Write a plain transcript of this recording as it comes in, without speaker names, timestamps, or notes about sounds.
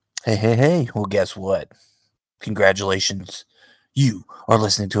Hey. Well, guess what? Congratulations. You are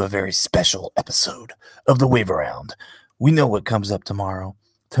listening to a very special episode of the Wave Around. We know what comes up tomorrow.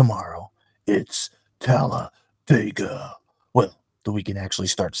 Tomorrow, it's Talladega. Well, the weekend actually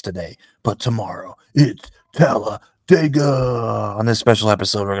starts today, but tomorrow, it's Talladega. On this special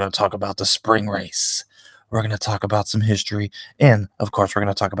episode, we're going to talk about the spring race. We're going to talk about some history, and of course, we're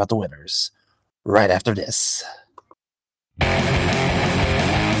going to talk about the winners right after this.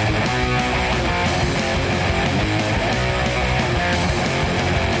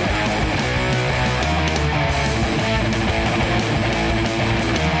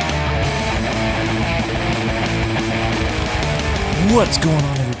 What's going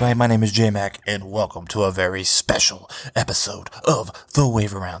on, everybody? My name is J-Mac, and welcome to a very special episode of The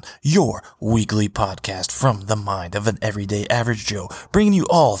Wave Around, your weekly podcast from the mind of an everyday average Joe, bringing you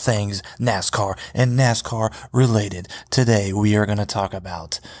all things NASCAR and NASCAR related. Today, we are going to talk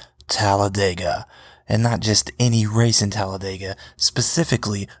about Talladega, and not just any race in Talladega,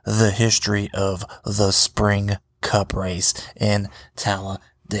 specifically the history of the Spring Cup race in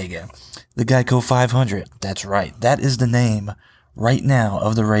Talladega. The Geico 500, that's right, that is the name right now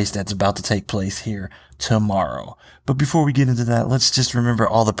of the race that's about to take place here tomorrow. But before we get into that, let's just remember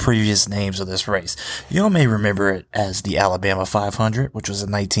all the previous names of this race. Y'all may remember it as the Alabama 500, which was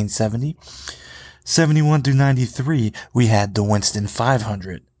in 1970. 71 through 93, we had the Winston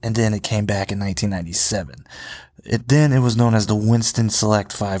 500, and then it came back in 1997. Then it was known as the Winston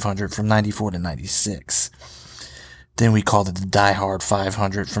Select 500 from 94 to 96. Then we called it the Die Hard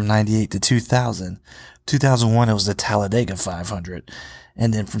 500 from 98 to 2000. 2001, it was the Talladega 500.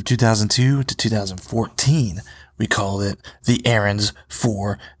 And then from 2002 to 2014, we called it the Aaron's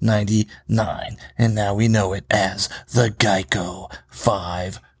 499. And now we know it as the Geico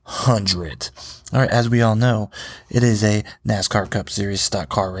 500. Alright, as we all know, it is a NASCAR Cup Series stock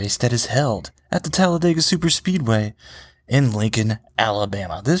car race that is held at the Talladega Superspeedway in Lincoln,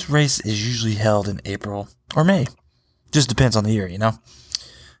 Alabama. This race is usually held in April or May. Just depends on the year, you know?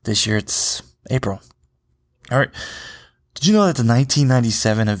 This year it's April. Alright, did you know that the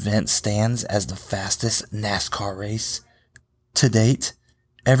 1997 event stands as the fastest NASCAR race to date?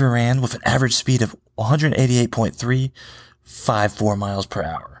 Ever ran with an average speed of 188.354 miles per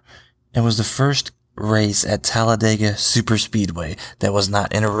hour. It was the first race at Talladega Superspeedway that was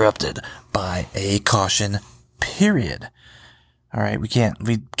not interrupted by a caution period. Alright, we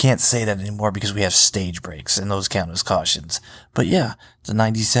can't say that anymore because we have stage breaks and those count as cautions. But yeah, the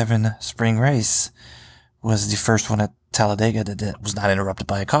 97 spring race was the first one at Talladega that was not interrupted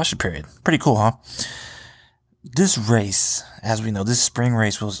by a caution period. Pretty cool, huh? This race, as we know, this spring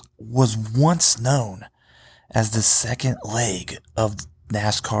race was once known as the second leg of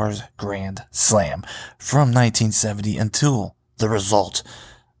NASCAR's Grand Slam from 1970 until the result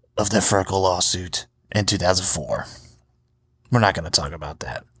of the Ferkel lawsuit in 2004. We're not going to talk about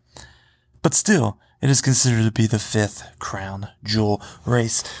that. But still, it is considered to be the fifth crown jewel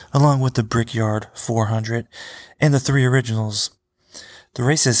race, along with the Brickyard 400 and the three originals. The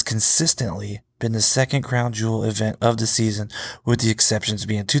race has consistently been the second crown jewel event of the season, with the exceptions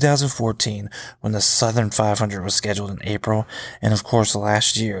being 2014, when the Southern 500 was scheduled in April, and of course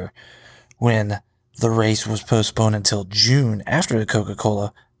last year, when the race was postponed until June after the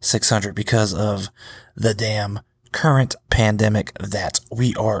Coca-Cola 600 because of the damn current pandemic that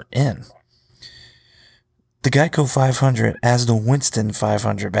we are in. The Geico 500, as the Winston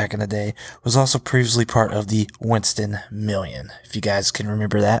 500 back in the day, was also previously part of the Winston Million. If you guys can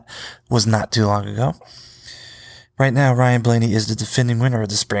remember that, was not too long ago. Right now, Ryan Blaney is the defending winner of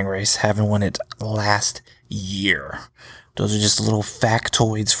the spring race, having won it last year. Those are just little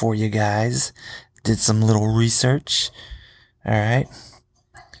factoids for you guys. Did some little research. Alright.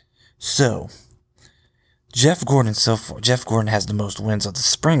 So, Jeff Gordon has the most wins of the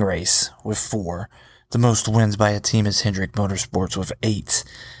spring race with 4. The most wins by a team is Hendrick Motorsports with 8.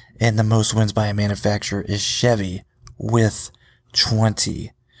 And the most wins by a manufacturer is Chevy with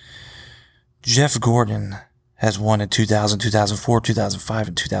 20. Jeff Gordon has won in 2000, 2004, 2005,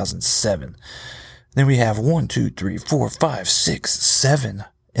 and 2007. Then we have 1, 2, 3, 4, 5, 6, 7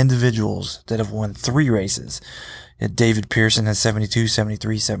 individuals that have won 3 races. David Pearson has 72,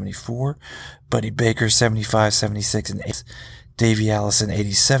 73, 74. Buddy Baker, 75, 76, and 8. Davey Allison,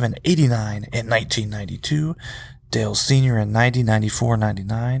 87, 89, and 1992. Dale Sr. in 90, 94,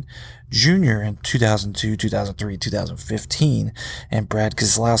 99. Jr. in 2002, 2003, 2015. And Brad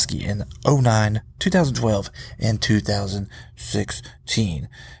Keselowski in 09, 2012, and 2016.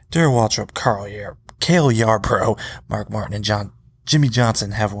 Darrell Waltrip, Cale Yarborough, Mark Martin, and Jimmy Johnson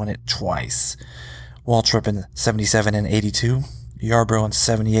have won it twice. Waltrip in 77 and 82. Yarborough in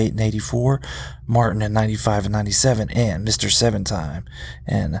 78 and 84, Martin in 95 and 97, and Mr. Seven Time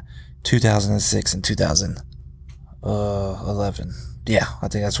in 2006 and 2011. Yeah, I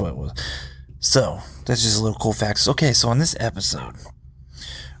think that's what it was. So, that's just a little cool facts. Okay, so on this episode,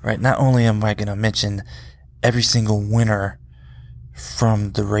 right, not only am I going to mention every single winner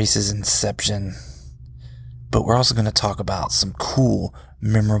from the race's inception, but we're also going to talk about some cool,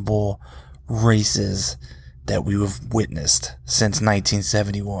 memorable races that we have witnessed since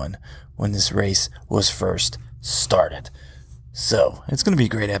 1971 when this race was first started. So, it's going to be a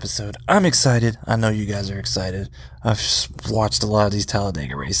great episode. I'm excited. I know you guys are excited. I've watched a lot of these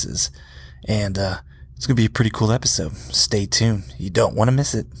Talladega races, and it's going to be a pretty cool episode. Stay tuned. You don't want to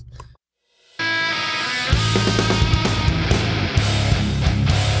miss it.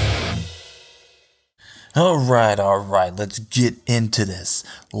 All right, let's get into this.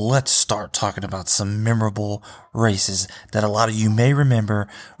 Let's start talking about some memorable races that a lot of you may remember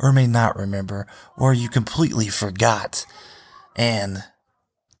or may not remember, or you completely forgot. And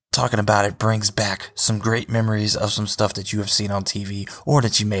talking about it brings back some great memories of some stuff that you have seen on TV or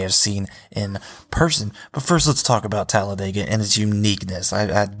that you may have seen in person. But first, let's talk about Talladega and its uniqueness.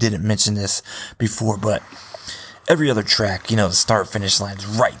 I didn't mention this before, but every other track, the start-finish line's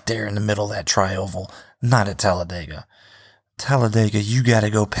right there in the middle of that tri-oval. Not at Talladega. Talladega, you gotta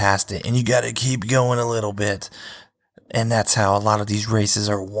go past it, and you gotta keep going a little bit. And that's how a lot of these races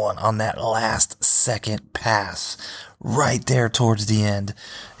are won, on that last second pass. Right there towards the end.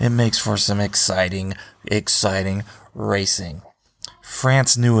 It makes for some exciting racing.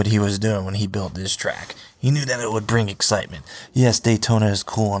 France knew what he was doing when he built this track. He knew that it would bring excitement. Yes, Daytona is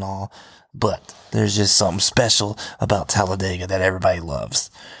cool and all, but there's just something special about Talladega that everybody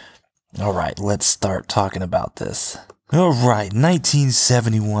loves. Alright, let's start talking about this. Alright,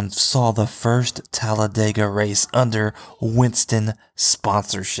 1971 saw the first Talladega race under Winston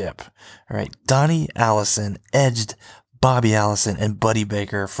sponsorship. Alright, Donnie Allison edged Bobby Allison and Buddy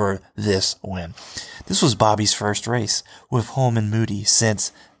Baker for this win. This was Bobby's first race with Holman Moody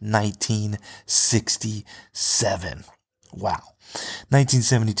since 1967. Wow.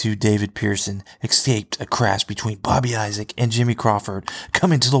 1972, David Pearson escaped a crash between Bobby Isaac and Jimmy Crawford.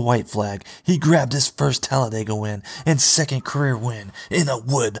 Coming to the white flag, he grabbed his first Talladega win and second career win in a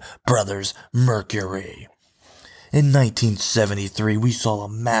Wood Brothers Mercury. In 1973, we saw a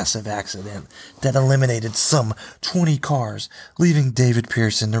massive accident that eliminated some 20 cars, leaving David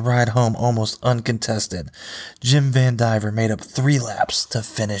Pearson to ride home almost uncontested. Jim Van Diver made up 3 laps to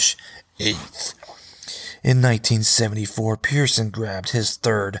finish 8th. In 1974, Pearson grabbed his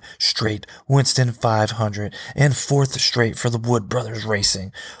 3rd straight Winston 500 and 4th straight for the Wood Brothers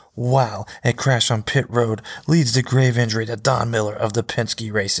Racing. Wow, a crash on pit road leads to grave injury to Don Miller of the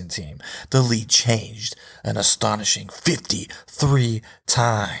Penske Racing Team. The lead changed an astonishing 53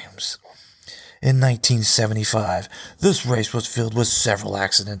 times. In 1975, this race was filled with several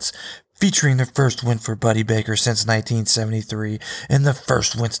accidents, featuring the first win for Buddy Baker since 1973 and the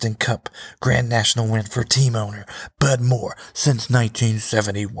first Winston Cup Grand National win for team owner Bud Moore since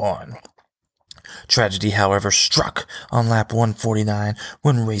 1971. Tragedy, however, struck on lap 149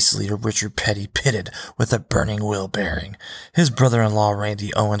 when race leader Richard Petty pitted with a burning wheel bearing. His brother-in-law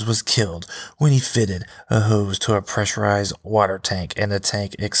Randy Owens was killed when he fitted a hose to a pressurized water tank and the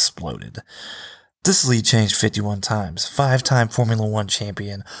tank exploded. This lead changed 51 times. 5-time Formula One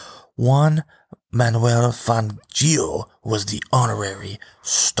champion Juan Manuel Fangio was the honorary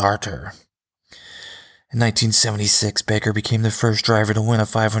starter. In 1976, Baker became the first driver to win a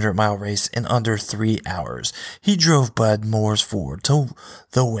 500-mile race in under 3 hours. He drove Bud Moore's Ford to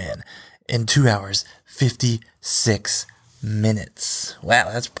the win in 2 hours, 56 minutes.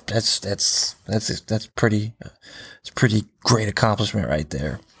 Wow, that's pretty great accomplishment right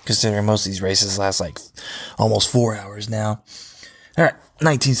there, considering most of these races last like almost 4 hours now. All right,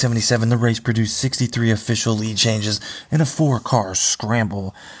 1977, the race produced 63 official lead changes in a 4-car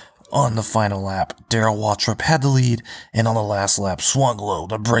scramble. On the final lap, Darrell Waltrip had the lead, and on the last lap, swung low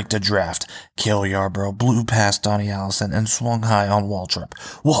to break the draft. Cale Yarborough blew past Donnie Allison and swung high on Waltrip.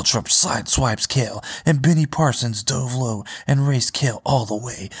 Waltrip sideswipes Cale, and Benny Parsons dove low and raced Cale all the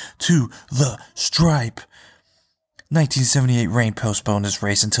way to the stripe. 1978 rain postponed this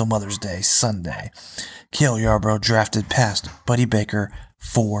race until Mother's Day, Sunday. Cale Yarborough drafted past Buddy Baker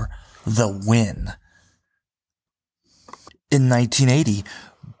for the win. In 1980,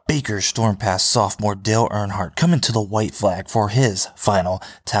 Baker stormed past sophomore Dale Earnhardt, coming to the white flag for his final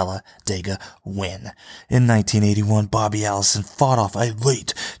Talladega win. In 1981, Bobby Allison fought off a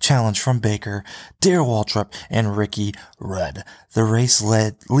late challenge from Baker, Darrell Waltrip, and Ricky Rudd. The race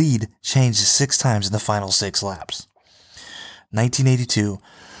lead changed 6 times in the final 6 laps. 1982,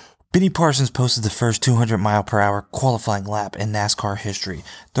 Benny Parsons posted the first 200-mile-per-hour qualifying lap in NASCAR history.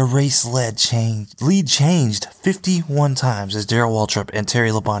 The race lead changed 51 times as Darrell Waltrip and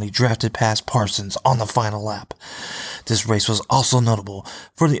Terry Labonte drafted past Parsons on the final lap. This race was also notable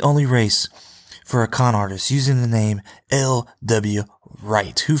for the only race for a con artist using the name L.W.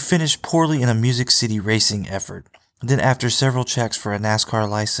 Wright, who finished poorly in a Music City racing effort. Then after several checks for a NASCAR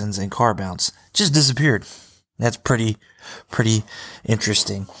license and car bounce, just disappeared. That's pretty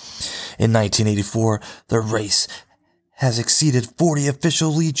interesting. In 1984, the race has exceeded 40 official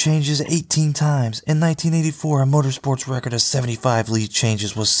lead changes 18 times. In 1984, a motorsports record of 75 lead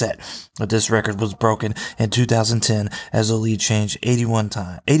changes was set, but this record was broken in 2010 as the lead changed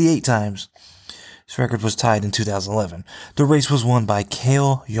 88 times. This record was tied in 2011. The race was won by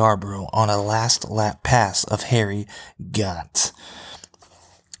Cale Yarborough on a last lap pass of Harry Gant.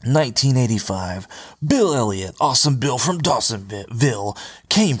 1985, Bill Elliott, Awesome Bill from Dawsonville,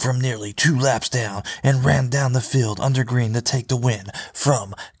 came from nearly 2 laps down and ran down the field under green to take the win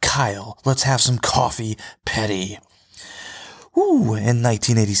from Kyle. Let's have some coffee, Petty. In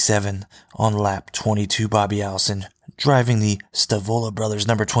 1987, on lap 22, Bobby Allison, driving the Stavola Brothers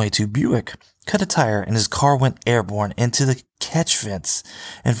number 22 Buick, cut a tire and his car went airborne into the catch fence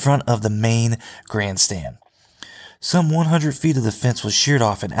in front of the main grandstand. Some 100 feet of the fence was sheared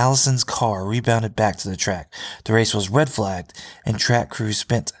off and Allison's car rebounded back to the track. The race was red flagged and track crews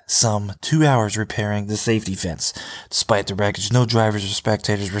spent some 2 hours repairing the safety fence. Despite the wreckage, no drivers or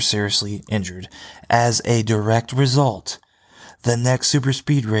spectators were seriously injured. As a direct result, the next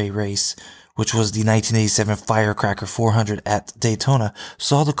superspeedway race, which was the 1987 Firecracker 400 at Daytona,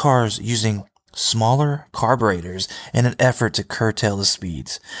 saw the cars using smaller carburetors in an effort to curtail the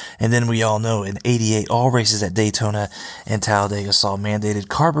speeds. And then we all know in 88, all races at Daytona and Talladega saw mandated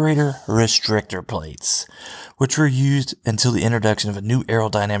carburetor restrictor plates, which were used until the introduction of a new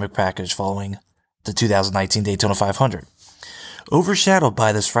aerodynamic package following the 2019 Daytona 500. Overshadowed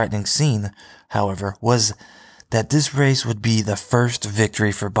by this frightening scene, however, was that this race would be the first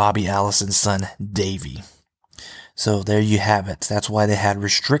victory for Bobby Allison's son, Davey. So there you have it. That's why they had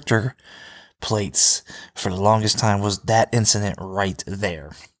restrictor plates for the longest time, was that incident right there.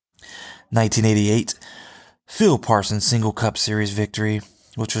 1988, Phil Parsons' single Cup Series victory,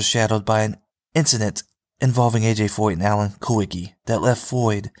 which was shadowed by an incident involving AJ Foyt and Alan Kulwicki that left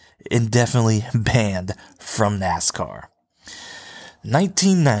Floyd indefinitely banned from NASCAR.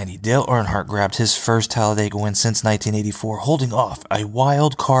 1990, Dale Earnhardt grabbed his first Talladega win since 1984, holding off a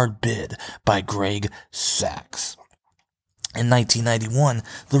wild card bid by Greg Sachs. In 1991,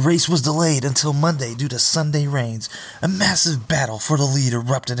 the race was delayed until Monday due to Sunday rains. A massive battle for the lead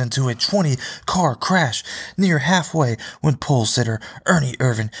erupted into a 20-car crash near halfway when pole sitter Ernie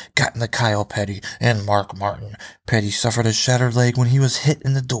Irvan got into Kyle Petty and Mark Martin. Petty suffered a shattered leg when he was hit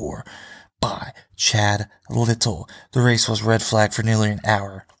in the door by Chad Little. The race was red flagged for nearly an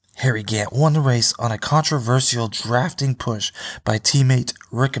hour. Harry Gant won the race on a controversial drafting push by teammate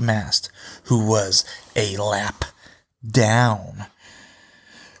Rick Mast, who was a lap down.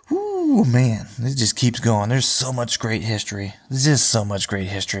 Ooh, man, it just keeps going. There's so much great history. There's just so much great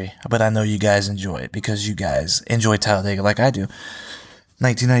history. But I know you guys enjoy it because you guys enjoy Talladega like I do.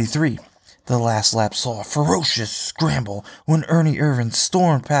 1993. The last lap saw a ferocious scramble when Ernie Irvan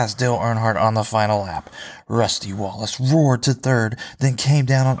stormed past Dale Earnhardt on the final lap. Rusty Wallace roared to third, then came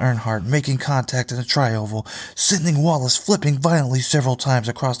down on Earnhardt, making contact in the tri-oval, sending Wallace flipping violently several times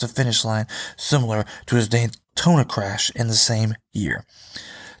across the finish line, similar to his Daytona crash in the same year.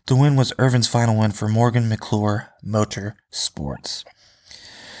 The win was Irvin's final win for Morgan McClure Motorsports.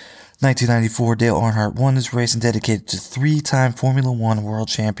 1994, Dale Earnhardt won this race and dedicated to three-time Formula One world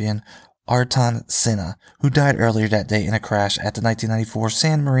champion Ayrton Senna, who died earlier that day in a crash at the 1994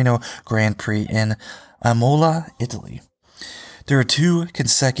 San Marino Grand Prix in Imola, Italy. There are two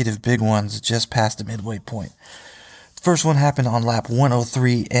consecutive big ones just past the midway point. The first one happened on lap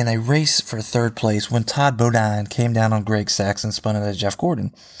 103 in a race for third place when Todd Bodine came down on Greg Sachs and spun into Jeff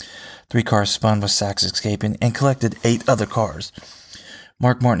Gordon. 3 cars spun with Sachs escaping and collected 8 other cars.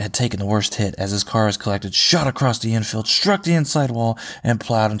 Mark Martin had taken the worst hit as his car was collected, shot across the infield, struck the inside wall, and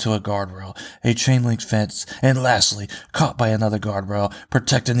plowed into a guardrail, a chain-link fence, and lastly, caught by another guardrail,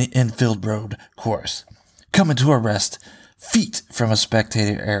 protecting the infield road course. Coming to a rest, feet from a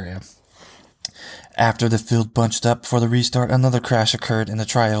spectator area. After the field bunched up for the restart, another crash occurred in the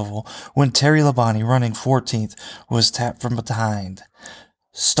tri-oval when Terry Labonte, running 14th, was tapped from behind,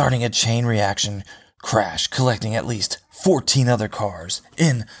 starting a chain reaction crash, collecting at least 14 other cars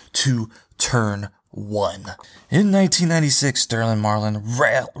into turn won. In 1996, Sterling Marlin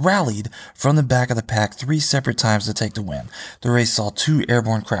rallied from the back of the pack 3 separate times to take the win. The race saw 2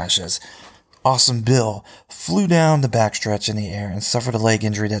 airborne crashes. Awesome Bill flew down the backstretch in the air and suffered a leg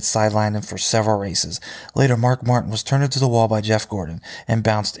injury that sidelined him for several races. Later, Mark Martin was turned into the wall by Jeff Gordon and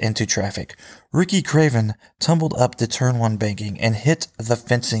bounced into traffic. Ricky Craven tumbled up the turn 1 banking and hit the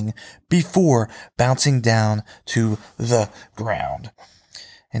fencing before bouncing down to the ground.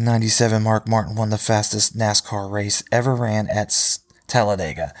 In 97, Mark Martin won the fastest NASCAR race ever ran at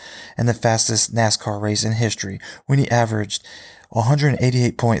Talladega and the fastest NASCAR race in history when he averaged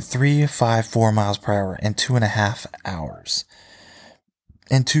 188.354 miles per hour in 2.5 hours.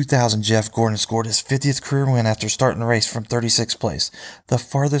 In 2000, Jeff Gordon scored his 50th career win after starting the race from 36th place, the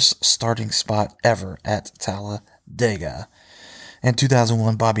farthest starting spot ever at Talladega. In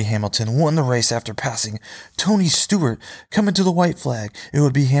 2001, Bobby Hamilton won the race after passing Tony Stewart, coming to the white flag. It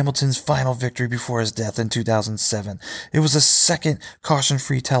would be Hamilton's final victory before his death in 2007. It was the second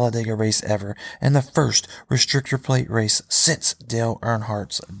caution-free Talladega race ever, and the first restrictor plate race since Dale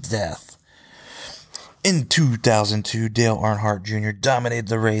Earnhardt's death. In 2002, Dale Earnhardt Jr. dominated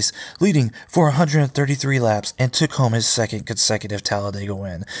the race, leading for 133 laps and took home his second consecutive Talladega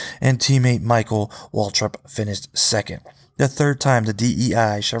win, and teammate Michael Waltrip finished second. The third time the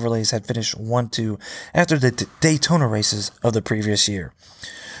DEI Chevrolets had finished 1-2 after the Daytona races of the previous year.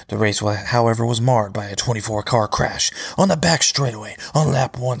 The race, however, was marred by a 24-car crash on the back straightaway on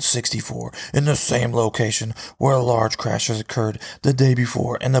lap 164 in the same location where large crashes occurred the day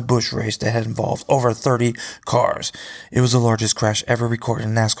before in the Busch race that had involved over 30 cars. It was the largest crash ever recorded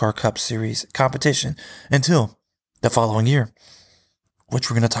in NASCAR Cup Series competition until the following year,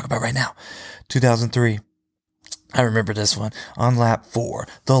 which we're going to talk about right now, 2003. I remember this one. On lap 4,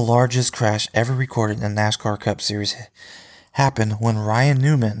 the largest crash ever recorded in the NASCAR Cup Series happened when Ryan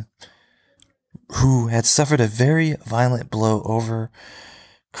Newman, who had suffered a very violent blow over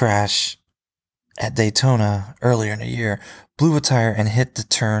crash at Daytona earlier in the year, blew a tire and hit the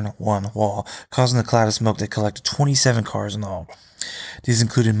turn 1 wall, causing a cloud of smoke that collected 27 cars in all. These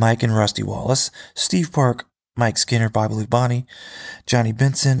included Mike and Rusty Wallace, Steve Park, Mike Skinner, Bobby Lubani, Johnny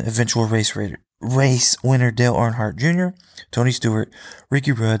Benson, eventual race winner Dale Earnhardt Jr., Tony Stewart,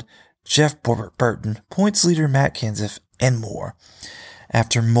 Ricky Rudd, Jeff Burton, points leader Matt Kenseth, and more.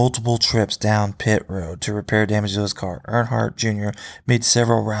 After multiple trips down pit road to repair damage to his car, Earnhardt Jr. made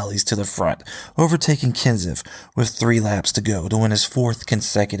several rallies to the front, overtaking Kenseth with 3 laps to go to win his 4th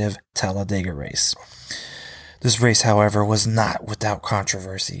consecutive Talladega race. This race, however, was not without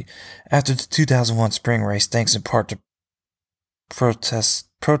controversy. After the 2001 spring race, thanks in part to protest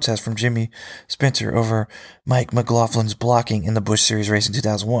from Jimmy Spencer over Mike McLaughlin's blocking in the Busch Series race in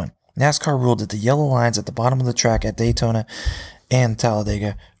 2001. NASCAR ruled that the yellow lines at the bottom of the track at Daytona and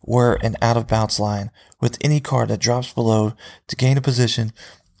Talladega were an out-of-bounds line, with any car that drops below to gain a position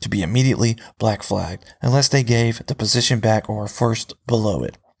to be immediately black flagged, unless they gave the position back or were first below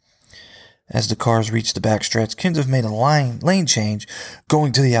it. As the cars reached the backstretch, Kenseth made a lane change,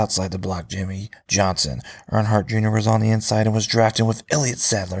 going to the outside to block Jimmy Johnson. Earnhardt Jr. was on the inside and was drafting with Elliott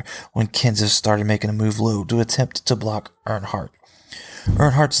Sadler when Kenseth started making a move low to attempt to block Earnhardt.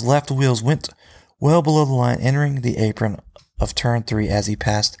 Earnhardt's left wheels went well below the line, entering the apron of turn 3 as he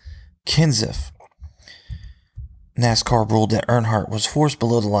passed Kenseth. NASCAR ruled that Earnhardt was forced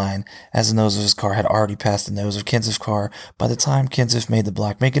below the line as the nose of his car had already passed the nose of Kenseth's car by the time Kenseth made the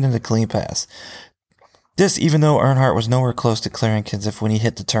block, making it a clean pass. This even though Earnhardt was nowhere close to clearing Kenseth when he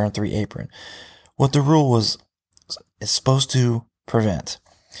hit the turn 3 apron, what the rule is supposed to prevent.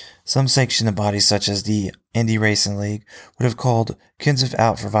 Some sanctioning bodies, such as the Indy Racing League, would have called Kenseth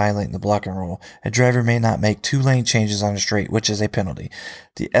out for violating the blocking rule. A driver may not make 2 lane changes on a straight, which is a penalty.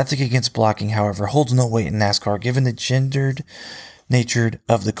 The ethic against blocking, however, holds no weight in NASCAR given the gendered nature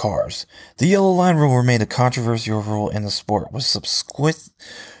of the cars. The yellow line rule remained a controversial rule in the sport, with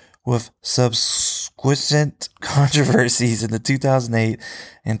subsequent controversies in the 2008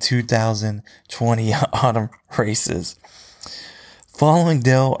 and 2020 autumn races. Following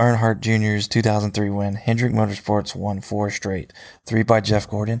Dale Earnhardt Jr.'s 2003 win, Hendrick Motorsports won 4 straight, 3 by Jeff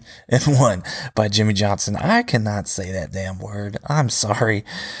Gordon and 1 by Jimmy Johnson. I cannot say that damn word. I'm sorry.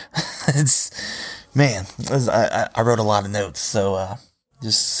 I wrote a lot of notes, so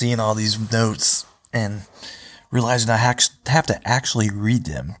just seeing all these notes and realizing I have to actually read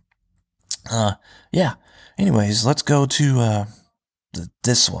them. Anyways, let's go to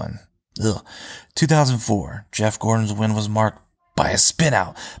this one. 2004, Jeff Gordon's win was marked by a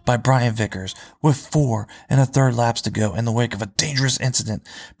spin-out by Brian Vickers with 4 1/3 laps to go in the wake of a dangerous incident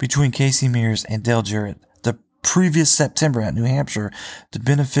between Casey Mears and Dale Jarrett, the previous September at New Hampshire, the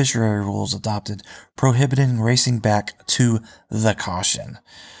beneficiary rules adopted, prohibiting racing back to the caution.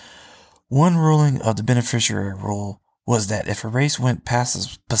 One ruling of the beneficiary rule was that if a race went past a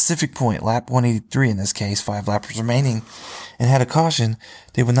specific point, lap 183 in this case, 5 laps remaining, and had a caution,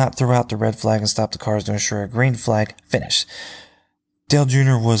 they would not throw out the red flag and stop the cars to ensure a green flag finish. Dale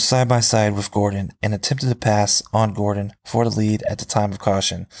Jr. was side by side with Gordon and attempted to pass on Gordon for the lead at the time of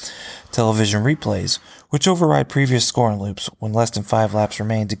caution. Television replays, which override previous scoring loops when less than 5 laps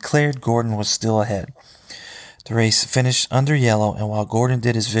remained, declared Gordon was still ahead. The race finished under yellow, and while Gordon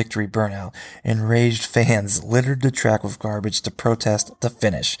did his victory burnout, enraged fans littered the track with garbage to protest the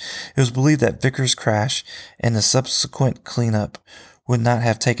finish. It was believed that Vickers' crash and the subsequent cleanup would not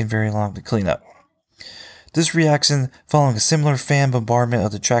have taken very long to clean up. This reaction, following a similar fan bombardment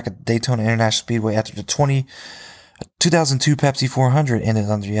of the track at Daytona International Speedway after the 2002 Pepsi 400 ended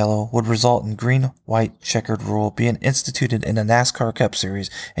under yellow, would result in green-white checkered rule being instituted in the NASCAR Cup Series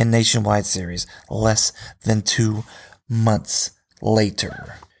and Nationwide Series less than 2 months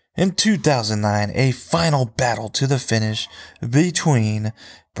later. In 2009, a final battle to the finish between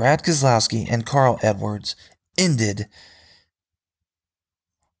Brad Keselowski and Carl Edwards ended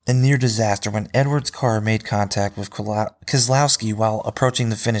a near disaster when Edwards' car made contact with Keselowski while approaching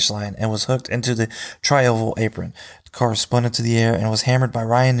the finish line and was hooked into the tri-oval apron. The car spun into the air and was hammered by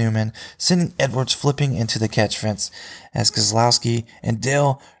Ryan Newman, sending Edwards flipping into the catch fence as Keselowski and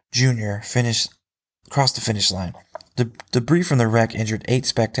Dale Jr. crossed the finish line. The debris from the wreck injured 8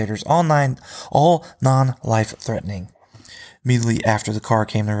 spectators, all non-life threatening. Immediately after the car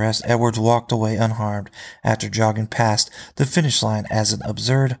came to rest, Edwards walked away unharmed after jogging past the finish line as an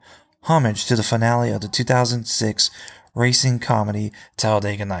absurd homage to the finale of the 2006 racing comedy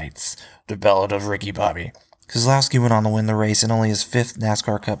Talladega Nights, The Ballad of Ricky Bobby. Keselowski went on to win the race in only his 5th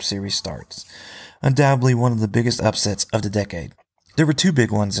NASCAR Cup Series starts. Undoubtedly one of the biggest upsets of the decade. There were 2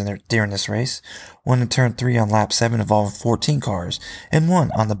 big ones during this race, one in turn 3 on lap 7 involving 14 cars, and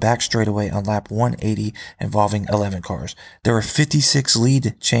one on the back straightaway on lap 180 involving 11 cars. There were 56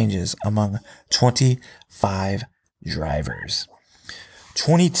 lead changes among 25 drivers.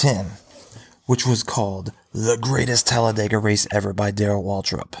 2010, which was called the greatest Talladega race ever by Darrell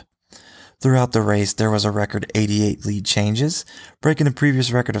Waltrip. Throughout the race, there was a record 88 lead changes, breaking the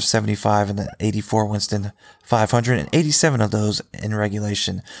previous record of 75 in the 84 Winston 500 and 87 of those in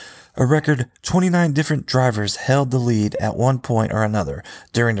regulation. A record 29 different drivers held the lead at one point or another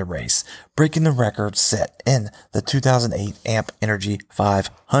during the race, breaking the record set in the 2008 AMP Energy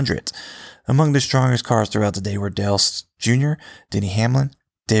 500. Among the strongest cars throughout the day were Dale Jr., Denny Hamlin,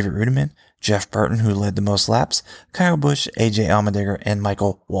 David Reutimann, Jeff Burton, who led the most laps, Kyle Busch, AJ Allmendinger, and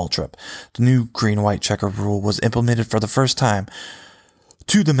Michael Waltrip. The new green-white checker rule was implemented for the first time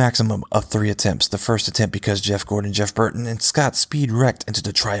to the maximum of 3 attempts. The first attempt because Jeff Gordon, Jeff Burton, and Scott Speed wrecked into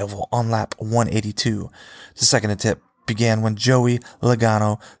the tri-oval on lap 182. The second attempt began when Joey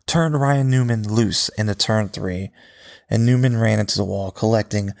Logano turned Ryan Newman loose into turn 3, and Newman ran into the wall,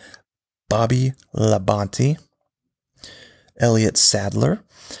 collecting Bobby Labonte, Elliott Sadler,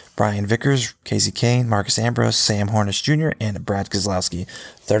 Brian Vickers, Casey Kane, Marcus Ambrose, Sam Hornish Jr., and Brad Keselowski.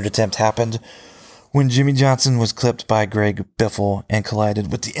 Third attempt happened when Jimmy Johnson was clipped by Greg Biffle and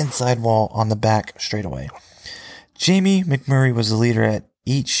collided with the inside wall on the back straightaway. Jamie McMurray was the leader at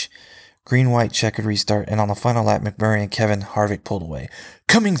each green-white checkered restart, and on the final lap, McMurray and Kevin Harvick pulled away.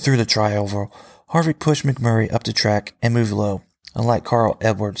 Coming through the tri-oval, Harvick pushed McMurray up the track and moved low. Unlike Carl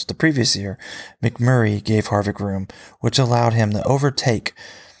Edwards the previous year, McMurray gave Harvick room, which allowed him to overtake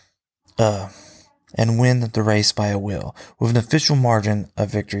and win the race by a wheel, with an official margin of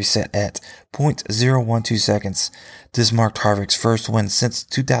victory set at .012 seconds. This marked Harvick's first win since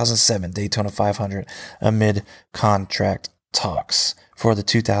 2007 Daytona 500 amid contract talks for the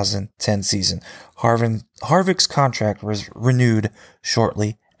 2010 season. Harvick's contract was renewed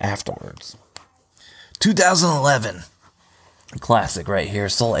shortly afterwards. 2011. Classic right here.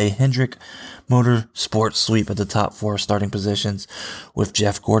 Saw a Hendrick Motorsports sweep at the top 4 starting positions, with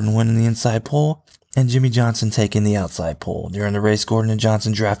Jeff Gordon winning the inside pole and Jimmy Johnson taking the outside pole. During the race, Gordon and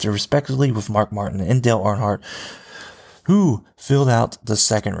Johnson drafted respectively with Mark Martin and Dale Earnhardt, who filled out the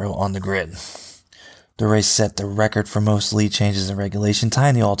second row on the grid. The race set the record for most lead changes in regulation,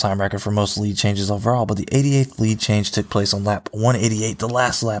 tying the all-time record for most lead changes overall, but the 88th lead change took place on lap 188, the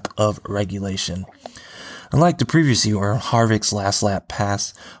last lap of regulation. Unlike the previous year, where Harvick's last lap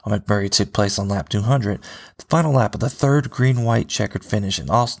pass on McMurray took place on lap 200, the final lap of the third green-white checkered finish and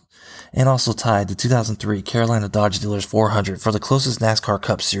also tied the 2003 Carolina Dodge Dealers 400 for the closest NASCAR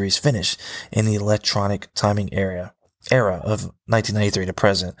Cup Series finish in the electronic timing era of 1993 to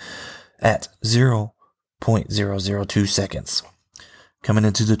present at .002 seconds. Coming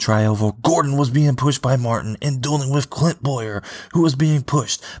into the tri-oval, Gordon was being pushed by Martin and dueling with Clint Boyer, who was being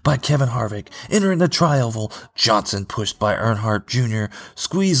pushed by Kevin Harvick. Entering the tri-oval, Johnson pushed by Earnhardt Jr.,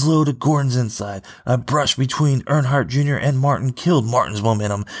 squeezed low to Gordon's inside. A brush between Earnhardt Jr. and Martin killed Martin's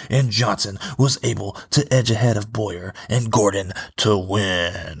momentum, and Johnson was able to edge ahead of Boyer and Gordon to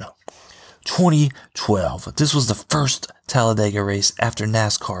win. 2012. This was the first Talladega race after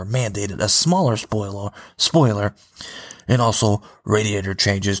NASCAR mandated a smaller spoiler and also radiator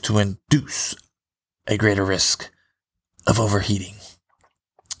changes to induce a greater risk of overheating.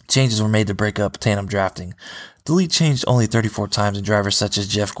 Changes were made to break up tandem drafting. The lead changed only 34 times, and drivers such as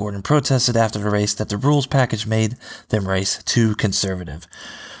Jeff Gordon protested after the race that the rules package made them race too conservative.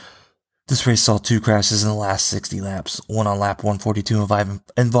 This race saw 2 crashes in the last 60 laps, one on lap 142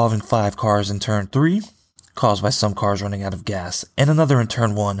 involving 5 cars in turn 3, caused by some cars running out of gas, and another in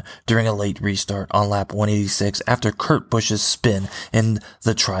turn 1 during a late restart on lap 186 after Kurt Busch's spin in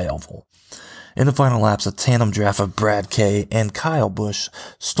the tri-oval. In the final laps, a tandem draft of Brad Kay and Kyle Busch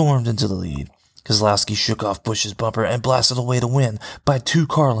stormed into the lead. Keselowski shook off Busch's bumper and blasted away to win by 2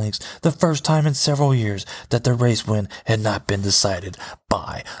 car lengths, the first time in several years that the race win had not been decided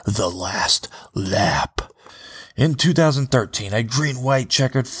by the last lap. In 2013, a green-white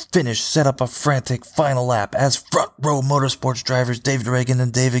checkered finish set up a frantic final lap as front row motorsports drivers David Reagan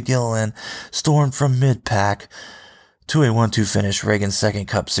and David Gilliland stormed from mid-pack to a 1-2 finish. Reagan's second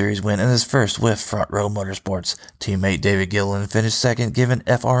Cup Series win and his first with front row motorsports. Teammate David Gilliland finished second, giving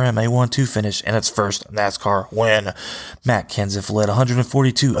FRM a 1-2 finish and its first NASCAR win. Matt Kenseth led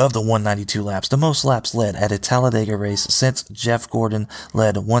 142 of the 192 laps, the most laps led at a Talladega race since Jeff Gordon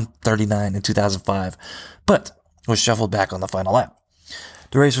led 139 in 2005, but was shuffled back on the final lap.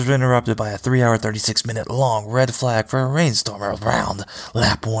 The race was interrupted by a 3-hour, 36-minute long red flag for a rainstorm around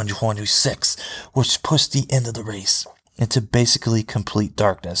lap 126, which pushed the end of the race into basically complete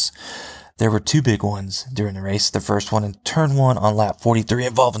darkness. There were 2 big ones during the race. The first one in turn 1 on lap 43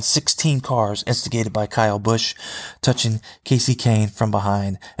 involving 16 cars instigated by Kyle Busch, touching Casey Kane from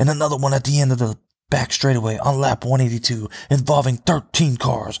behind, and another one at the end of the back straightaway on lap 182 involving 13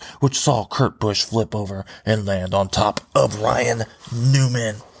 cars, which saw Kurt Busch flip over and land on top of Ryan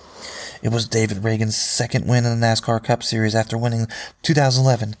Newman. It was David Reagan's second win in the NASCAR Cup Series after winning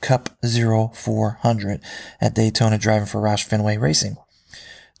 2011 Cup 0400 at Daytona driving for Roush Fenway Racing.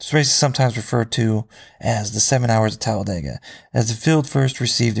 This race is sometimes referred to as the 7 Hours of Talladega, as the field first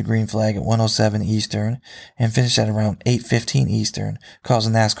received a green flag at 1:07 Eastern and finished at around 8:15 Eastern,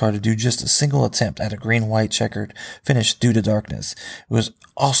 causing NASCAR to do just a single attempt at a green-white checkered finish due to darkness. It was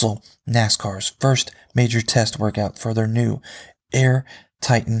also NASCAR's first major test workout for their new Air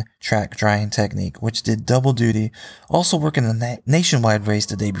Titan track drying technique, which did double duty, also working a nationwide race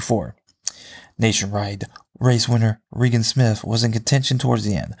the day before. Nationwide race winner Regan Smith was in contention towards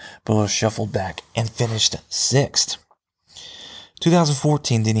the end, but was shuffled back and finished 6th.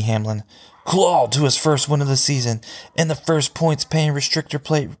 2014, Denny Hamlin clawed to his first win of the season and the first points-paying restrictor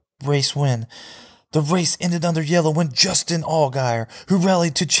plate race win. The race ended under yellow when Justin Allgaier, who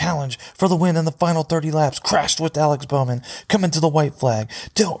rallied to challenge for the win in the final 30 laps, crashed with Alex Bowman, coming to the white flag.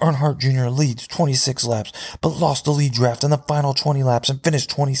 Dale Earnhardt Jr. leads 26 laps, but lost the lead draft in the final 20 laps and finished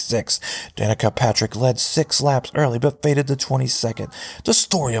 26th. Danica Patrick led 6 laps early, but faded to 22nd. The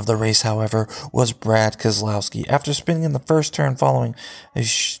story of the race, however, was Brad Keselowski. After spinning in the first turn following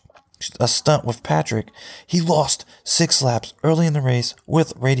a stunt with Patrick, he lost 6 laps early in the race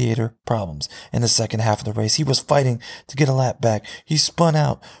with radiator problems. In the second half of the race, he was fighting to get a lap back. He spun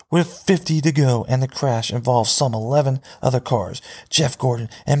out with 50 to go, and the crash involved some 11 other cars. Jeff Gordon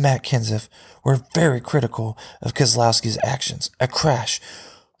and Matt Kenseth were very critical of Keselowski's actions. A crash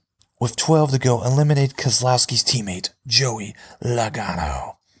with 12 to go eliminated Keselowski's teammate, Joey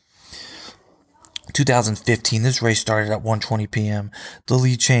Logano. 2015, this race started at 1:20 p.m. The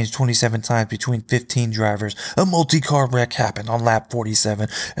lead changed 27 times between 15 drivers. A multi-car wreck happened on lap 47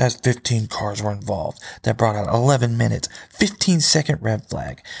 as 15 cars were involved. That brought out 11-minute, 15-second red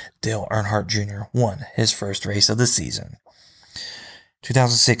flag. Dale Earnhardt Jr. won his first race of the season.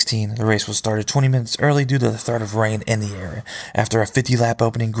 2016, the race was started 20 minutes early due to the threat of rain in the area. After a 50-lap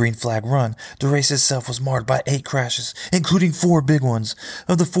opening green flag run, the race itself was marred by 8 crashes, including 4 big ones.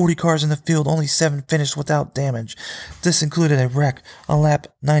 Of the 40 cars in the field, only 7 finished without damage. This included a wreck on lap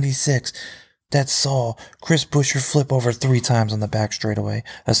 96 that saw Chris Buescher flip over 3 times on the back straightaway,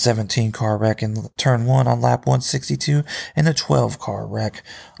 a 17-car wreck in turn 1 on lap 162, and a 12-car wreck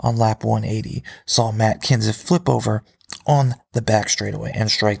on lap 180 saw Matt Kenseth flip over on the back straightaway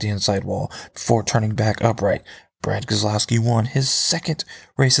and strike the inside wall before turning back upright. Brad Keselowski won his second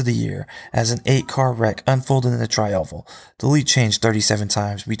race of the year as an 8-car wreck unfolded in the trioval. The lead changed 37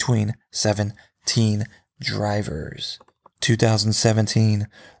 times between 17 drivers. 2017,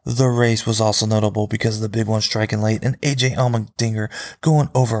 the race was also notable because of the big one striking late and AJ Allmendinger going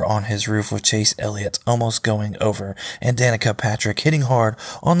over on his roof with Chase Elliott almost going over and Danica Patrick hitting hard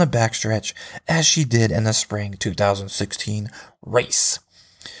on the backstretch as she did in the spring 2016 race.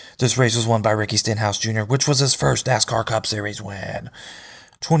 This race was won by Ricky Stenhouse Jr., which was his first NASCAR Cup Series win.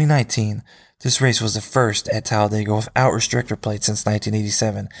 2019, this race was the first at Talladega without restrictor plates since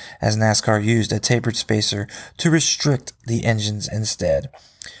 1987, as NASCAR used a tapered spacer to restrict the engines instead.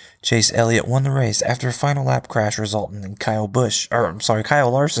 Chase Elliott won the race after a final lap crash resulting in Kyle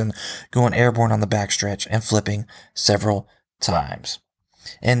Larson going airborne on the backstretch and flipping several times.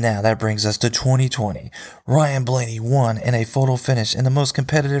 And now that brings us to 2020. Ryan Blaney won in a photo finish in the most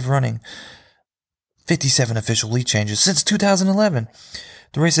competitive running 57 official lead changes since 2011.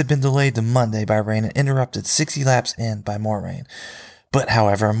 The race had been delayed to Monday by rain and interrupted 60 laps in by more rain. But,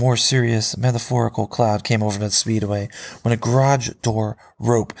 however, a more serious, metaphorical cloud came over the speedway when a garage door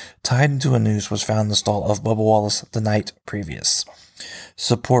rope tied into a noose was found in the stall of Bubba Wallace the night previous.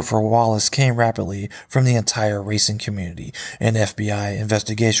 Support for Wallace came rapidly from the entire racing community. An FBI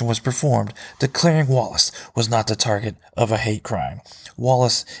investigation was performed, declaring Wallace was not the target of a hate crime.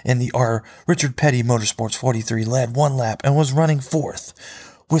 Wallace in the Richard Petty Motorsports 43 led one lap and was running fourth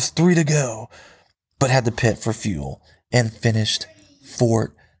with 3 to go, but had to pit for fuel and finished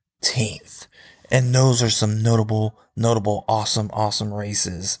 14th. And those are some notable, awesome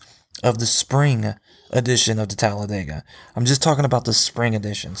races of the spring edition of the Talladega. I'm just talking about the spring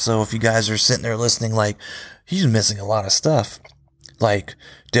edition. So if you guys are sitting there listening like, he's missing a lot of stuff, like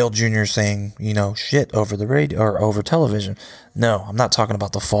Dale Jr. saying, shit over the radio or over television. No, I'm not talking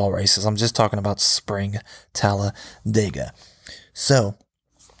about the fall races. I'm just talking about spring Talladega. So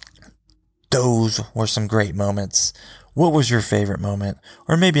those were some great moments. What was your favorite moment?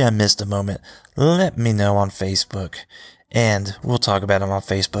 Or maybe I missed a moment. Let me know on Facebook, and we'll talk about it on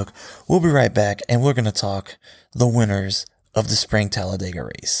Facebook. We'll be right back, and we're going to talk the winners of the spring Talladega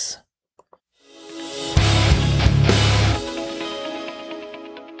race.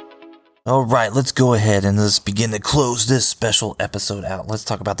 All right, let's go ahead and let's begin to close this special episode out. Let's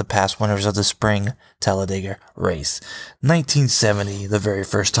talk about the past winners of the spring Talladega race. 1970, the very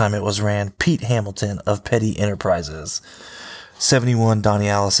first time it was ran, Pete Hamilton of Petty Enterprises. 71, Donnie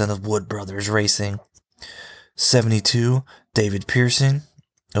Allison of Wood Brothers Racing. 72, David Pearson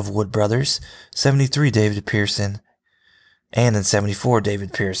of Wood Brothers. 73, David Pearson. And in 74,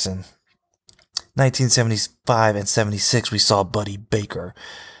 David Pearson. 1975 and 76, we saw Buddy Baker.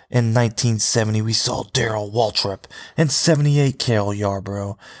 In 1970, we saw Darrell Waltrip. In 78, Cale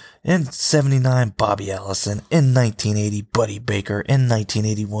Yarborough. In 79, Bobby Allison. In 1980, Buddy Baker. In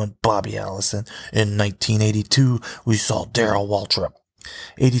 1981, Bobby Allison. In 1982, we saw Darrell Waltrip.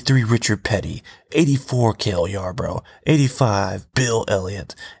 83, Richard Petty. 84, Cale Yarborough. 85, Bill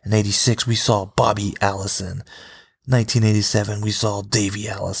Elliott. In 86, we saw Bobby Allison. 1987, we saw Davey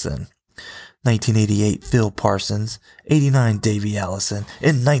Allison. 1988, Phil Parsons. 89, Davey Allison.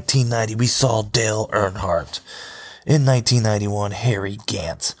 In 1990, we saw Dale Earnhardt. In 1991, Harry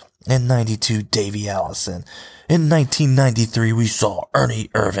Gant. In 92, Davey Allison. In 1993, we saw Ernie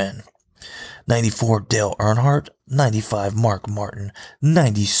Irvan. 94, Dale Earnhardt. 95, Mark Martin.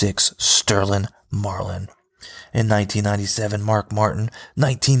 96, Sterling Marlin. In 1997, Mark Martin.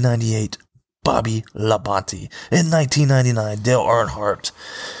 1998, Bobby Labonte. In 1999, Dale Earnhardt.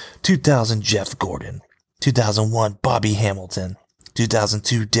 2000, Jeff Gordon. 2001, Bobby Hamilton.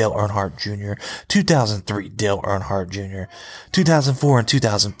 2002, Dale Earnhardt Jr. 2003, Dale Earnhardt Jr. 2004 and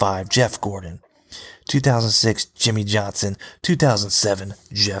 2005, Jeff Gordon. 2006, Jimmy Johnson. 2007,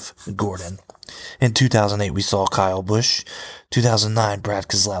 Jeff Gordon. In 2008, we saw Kyle Busch. 2009, Brad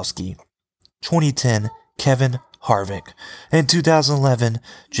Keselowski. 2010, Kevin Harvick. In 2011,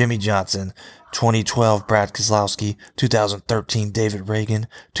 Jimmy Johnson. 2012, Brad Keselowski. 2013, David Reagan.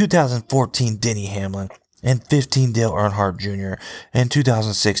 2014, Denny Hamlin. And 15, Dale Earnhardt Jr. And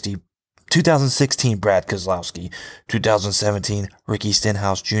 2016, Brad Keselowski. 2017, Ricky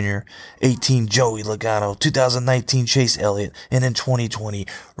Stenhouse Jr. 18, Joey Logano. 2019, Chase Elliott. And in 2020,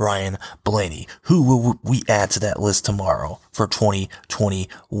 Ryan Blaney. Who will we add to that list tomorrow for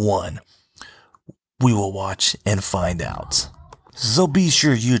 2021? We will watch and find out. So be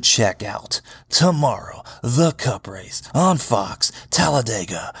sure you check out tomorrow the Cup race on Fox,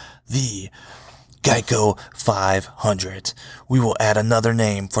 Talladega, the Geico 500. We will add another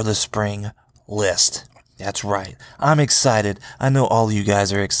name for the spring list. That's right. I'm excited. I know all you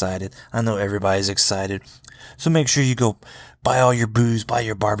guys are excited. I know everybody's excited. So make sure you go buy all your booze, buy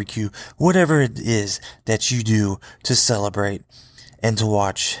your barbecue, whatever it is that you do to celebrate and to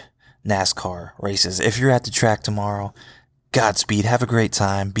watch NASCAR races. If you're at the track tomorrow, Godspeed, have a great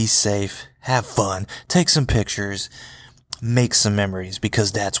time, be safe, have fun, take some pictures, make some memories,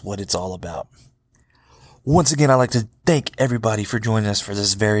 because that's what it's all about. Once again, I'd like to thank everybody for joining us for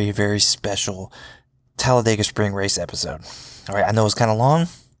this very, very special Talladega Spring Race episode. All right, I know it's kind of long,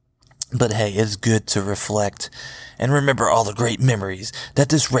 but hey, it's good to reflect and remember all the great memories that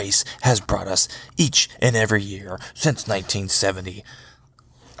this race has brought us each and every year since 1970.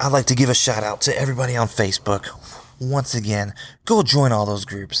 I'd like to give a shout out to everybody on Facebook. Once again, go join all those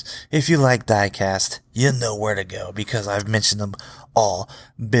groups. If you like Diecast, you know where to go because I've mentioned them all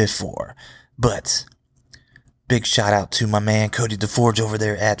before. But big shout out to my man Cody DeForge over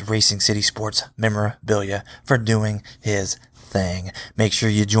there at Racing City Sports Memorabilia for doing his thing. Make sure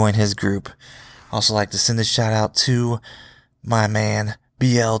you join his group. Also like to send a shout out to my man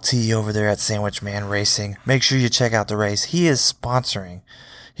BLT over there at Sandwich Man Racing. Make sure you check out the race. He is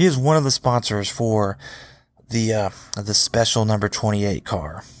one of the sponsors for the special number 28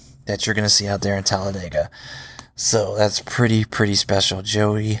 car that you're going to see out there in Talladega. So that's pretty special.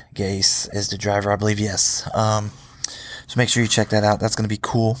 Joey Gase is the driver, I believe. Yes. So make sure you check that out. That's going to be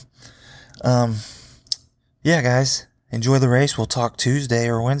cool. Yeah, guys, enjoy the race. We'll talk Tuesday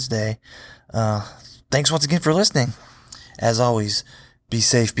or Wednesday. Thanks once again for listening. As always, be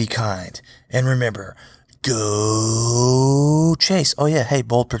safe, be kind, and remember, go chase. Oh yeah, hey,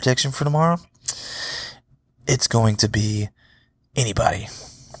 bold prediction for tomorrow. It's going to be anybody.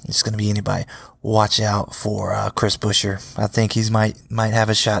 It's going to be anybody. Watch out for Chris Buescher. I think he might have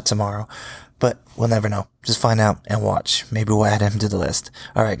a shot tomorrow, but we'll never know. Just find out and watch. Maybe we'll add him to the list.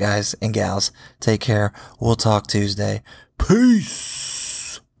 All right, guys and gals, take care. We'll talk Tuesday.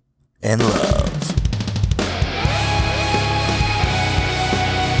 Peace and love.